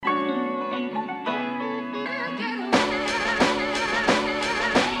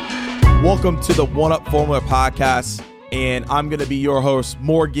Welcome to the One Up Formula podcast, and I'm going to be your host,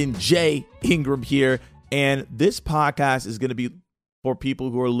 Morgan J. Ingram here, and this podcast is going to be for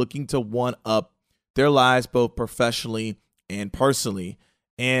people who are looking to one up their lives both professionally and personally.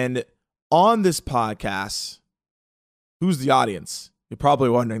 And on this podcast, who's the audience? You're probably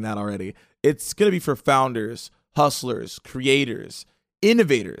wondering that already. It's going to be for founders, hustlers, creators,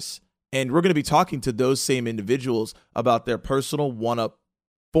 innovators, and we're going to be talking to those same individuals about their personal one-up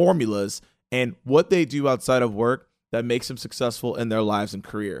formulas and what they do outside of work that makes them successful in their lives and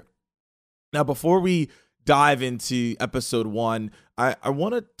career. Now, before we dive into episode 1, I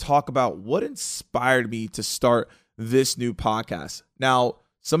want to talk about what inspired me to start this new podcast. Now,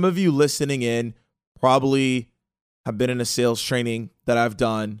 some of you listening in probably have been in a sales training that I've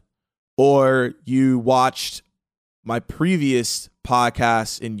done, or you watched my previous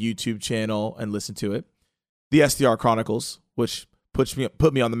podcast and YouTube channel and listened to it, the SDR Chronicles, which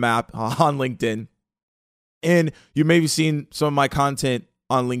put me on the map on LinkedIn. And you may have seen some of my content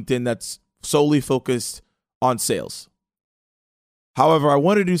on LinkedIn that's solely focused on sales. However, I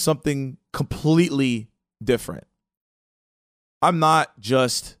want to do something completely different. I'm not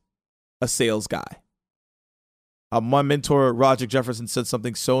just a sales guy. My mentor, Roger Jefferson, said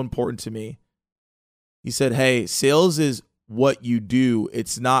something so important to me. He said, hey, sales is what you do.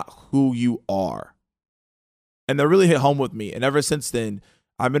 It's not who you are. And that really hit home with me. And ever since then,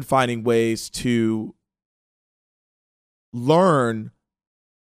 I've been finding ways to learn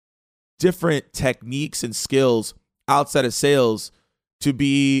different techniques and skills outside of sales to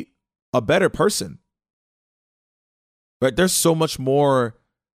be a better person. Right? There's so much more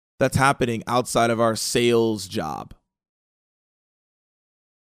that's happening outside of our sales job.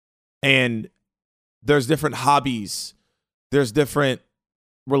 And there's different hobbies. There's different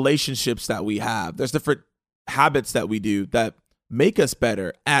relationships that we have. There's different habits that we do that make us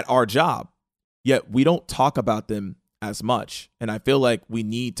better at our job, yet we don't talk about them as much. And I feel like we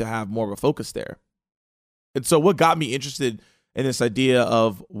need to have more of a focus there. And so what got me interested in this idea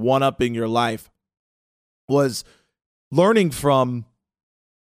of one-upping your life was learning from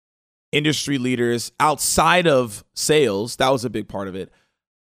industry leaders outside of sales. That was a big part of it.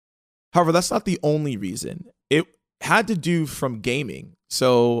 However, that's not the only reason. It had to do from gaming.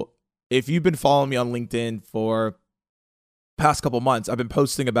 So if you've been following me on LinkedIn for past couple months, I've been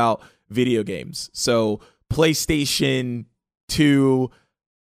posting about video games. So PlayStation 2,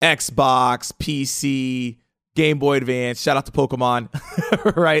 Xbox, PC, Game Boy Advance, shout out to Pokemon,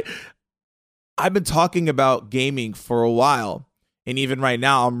 right? I've been talking about gaming for a while. And even right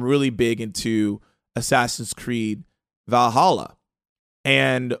now, I'm really big into Assassin's Creed Valhalla.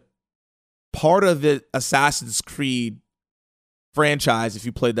 And part of the Assassin's Creed franchise, if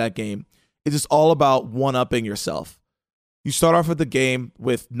you played that game, is just all about one-upping yourself. You start off with the game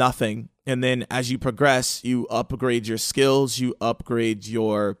with nothing, and then as you progress, you upgrade your skills, you upgrade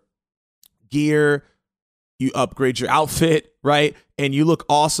your gear, you upgrade your outfit, right? And you look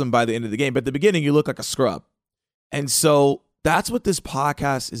awesome by the end of the game. But at the beginning, you look like a scrub. And so that's what this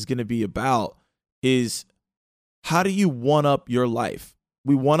podcast is going to be about, is how do you one-up your life?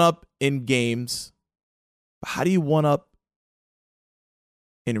 We one-up in games. How do you one-up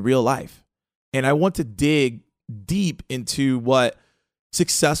in real life? And I want to dig deep into what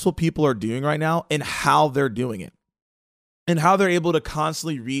successful people are doing right now and how they're doing it and how they're able to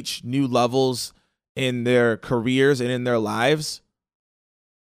constantly reach new levels in their careers and in their lives,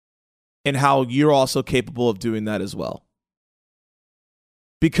 and how you're also capable of doing that as well.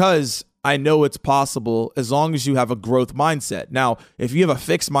 Because I know it's possible as long as you have a growth mindset. Now, if you have a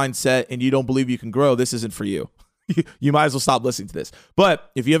fixed mindset and you don't believe you can grow, this isn't for you. You might as well stop listening to this.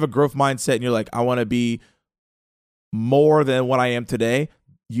 But if you have a growth mindset and you're like, I want to be more than what I am today,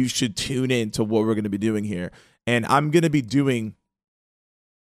 you should tune in to what we're going to be doing here. And I'm going to be doing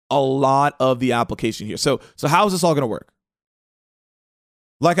a lot of the application here. So how is this all going to work?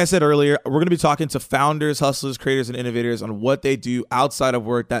 Like I said earlier, we're going to be talking to founders, hustlers, creators, and innovators on what they do outside of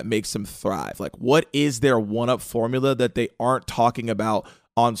work that makes them thrive. Like, what is their one-up formula that they aren't talking about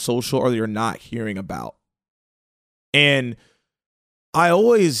on social or you're not hearing about? And I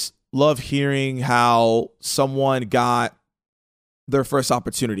always love hearing how someone got their first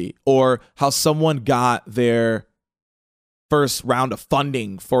opportunity or how someone got their first round of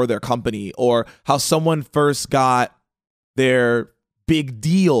funding for their company or how someone first got their big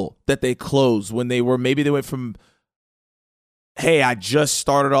deal that they closed when they went from, hey, I just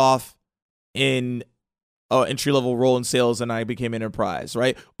started off in an entry-level role in sales and I became enterprise,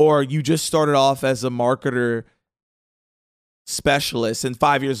 right? Or you just started off as a marketer specialist and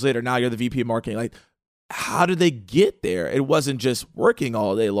 5 years later, now you're the VP of marketing. Like, how did they get there? It wasn't just working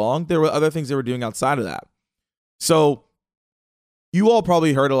all day long. There were other things they were doing outside of that. So you all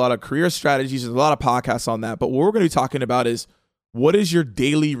probably heard a lot of career strategies. There's a lot of podcasts on that. But what we're going to be talking about is, what is your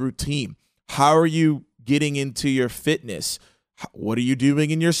daily routine? How are you getting into your fitness? What are you doing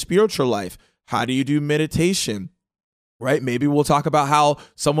in your spiritual life? How do you do meditation? Right? Maybe we'll talk about how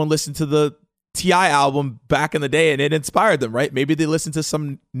someone listened to the T.I. album back in the day and it inspired them, right? Maybe they listened to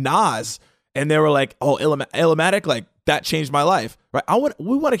some Nas and they were like, oh, Illmatic, like that changed my life, right?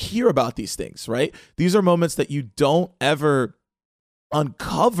 We want to hear about these things, right? These are moments that you don't ever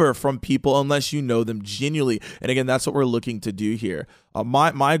uncover from people unless you know them genuinely. And again, that's what we're looking to do here.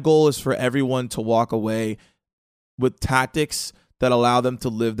 My goal is for everyone to walk away with tactics that allow them to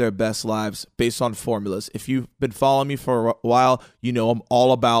live their best lives based on formulas. If you've been following me for a while, you know I'm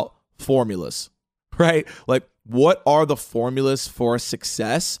all about formulas, right? Like, what are the formulas for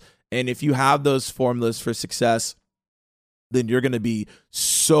success? And if you have those formulas for success, then you're going to be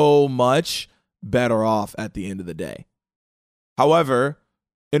so much better off at the end of the day. However,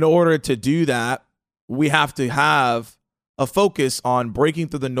 in order to do that, we have to have a focus on breaking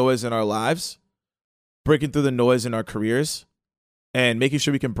through the noise in our lives, breaking through the noise in our careers, and making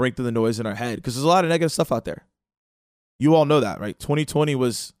sure we can break through the noise in our head, because there's a lot of negative stuff out there. You all know that, right? 2020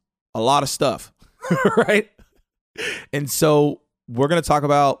 was a lot of stuff, right? And so we're going to talk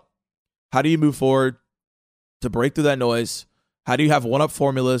about, how do you move forward to break through that noise? How do you have one-up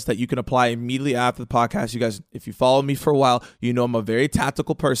formulas that you can apply immediately after the podcast? You guys, if you follow me for a while, you know I'm a very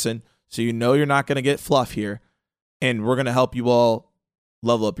tactical person, so you know you're not going to get fluff here, and we're going to help you all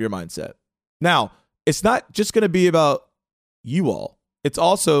level up your mindset. Now, it's not just going to be about you all. It's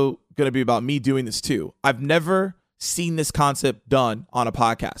also going to be about me doing this too. I've never seen this concept done on a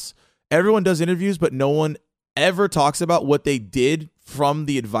podcast. Everyone does interviews, but no one ever talks about what they did from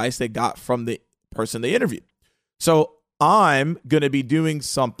the advice they got from the person they interviewed. So I'm going to be doing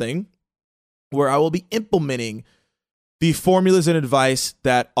something where I will be implementing the formulas and advice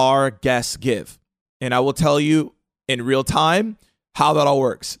that our guests give. And I will tell you in real time how that all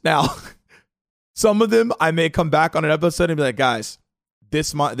works. Now, some of them I may come back on an episode and be like, guys,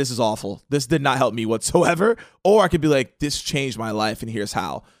 this is awful. This did not help me whatsoever. Or I could be like, this changed my life and here's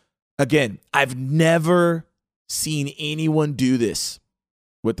how. Again, I've never seen anyone do this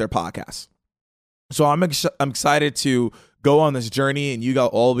with their podcast. So I'm excited to go on this journey, and you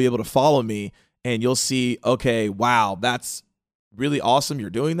all be able to follow me, and you'll see, okay, wow, that's really awesome. You're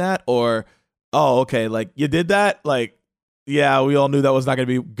doing that. Or, oh, okay, like you did that. Like, yeah, we all knew that was not going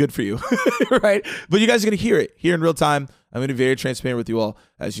to be good for you, right? But you guys are going to hear it here in real time. I'm going to be very transparent with you all,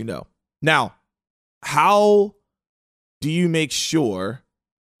 as you know. Now, how do you make sure,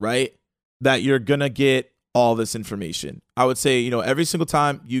 right, that you're going to get all this information? I would say, every single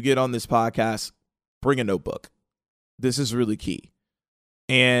time you get on this podcast, bring a notebook. This is really key.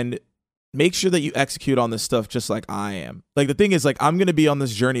 And make sure that you execute on this stuff just like I am. Like, the thing is, like, I'm going to be on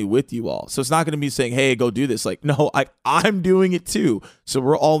this journey with you all. So it's not going to be saying, hey, go do this. Like, no, I'm doing it too. So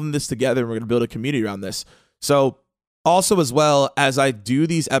we're all in this together, and we're going to build a community around this. So also, as well as I do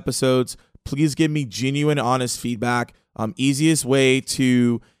these episodes, please give me genuine, honest feedback. Easiest way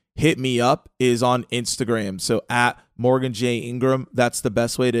to hit me up is on Instagram. So at Morgan J. Ingram, that's the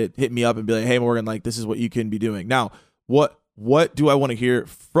best way to hit me up and be like, hey, Morgan, like, this is what you can be doing. Now, what do I want to hear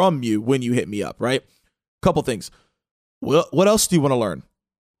from you when you hit me up, right? Couple things. What else do you want to learn?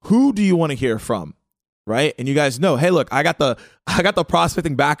 Who do you want to hear from, right? And you guys know, hey, look, I got the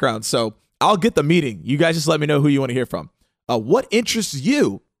prospecting background, so I'll get the meeting. You guys just let me know who you want to hear from. What interests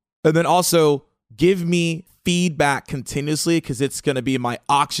you? And then also give me feedback continuously, because it's going to be my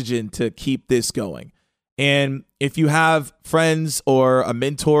oxygen to keep this going. And if you have friends or a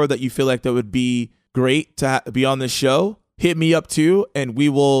mentor that you feel like that would be great to be on this show, hit me up too, and we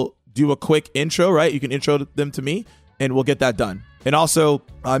will do a quick intro, right? You can intro them to me, and we'll get that done. And also,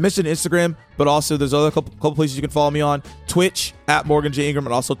 I mentioned Instagram, but also there's other couple places you can follow me on. Twitch at Morgan J. Ingram,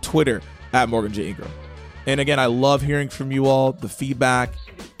 and also Twitter at Morgan J. Ingram. And again, I love hearing from you all. The feedback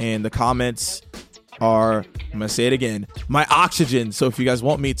and the comments are, I'm going to say it again, my oxygen. So if you guys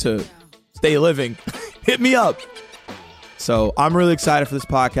want me to stay living, hit me up. So I'm really excited for this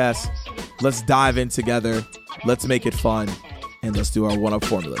podcast. Let's dive in together. Let's make it fun. And let's do our one-up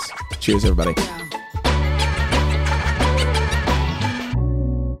formulas. Cheers, everybody.